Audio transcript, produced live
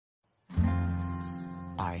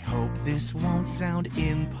I hope this won't sound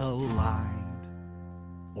impolite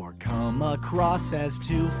or come across as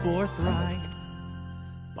too forthright.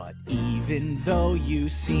 But even though you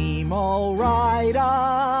seem alright,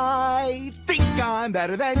 I think I'm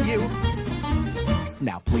better than you.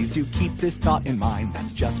 Now please do keep this thought in mind,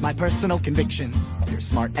 that's just my personal conviction. You're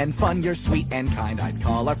smart and fun, you're sweet and kind, I'd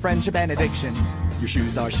call our friendship an addiction. Your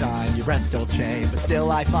shoes are shine, your breath dolce, but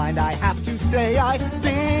still I find I have to say I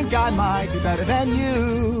think I might be better than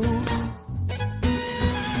you.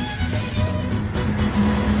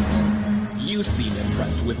 You seem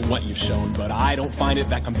impressed with what you've shown, but I don't find it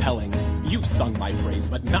that compelling. You've sung my praise,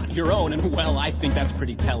 but not your own, and well, I think that's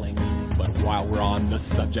pretty telling. But while we're on the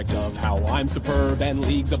subject of how I'm superb and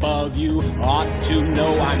leagues above, you ought to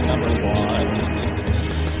know I'm number one.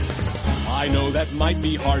 I know that might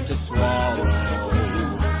be hard to swallow.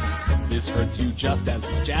 This hurts you just as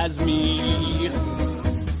much as me.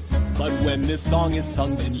 But when this song is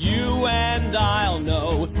sung, then you and I'll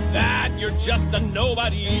know that you're just a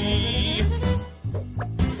nobody.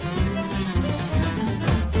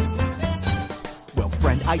 Well,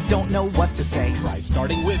 friend, I don't know what to say. Try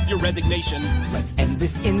starting with your resignation. Let's end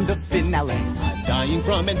this in the finale. I'm dying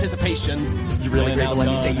from anticipation. You're really great, but let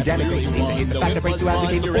me say you denigrate. Seem to hate the fact I break to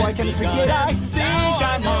advocate before I can asphyxiate. I think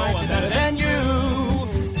I might be better than you.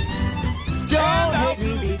 Don't hate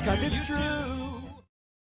me because it's true.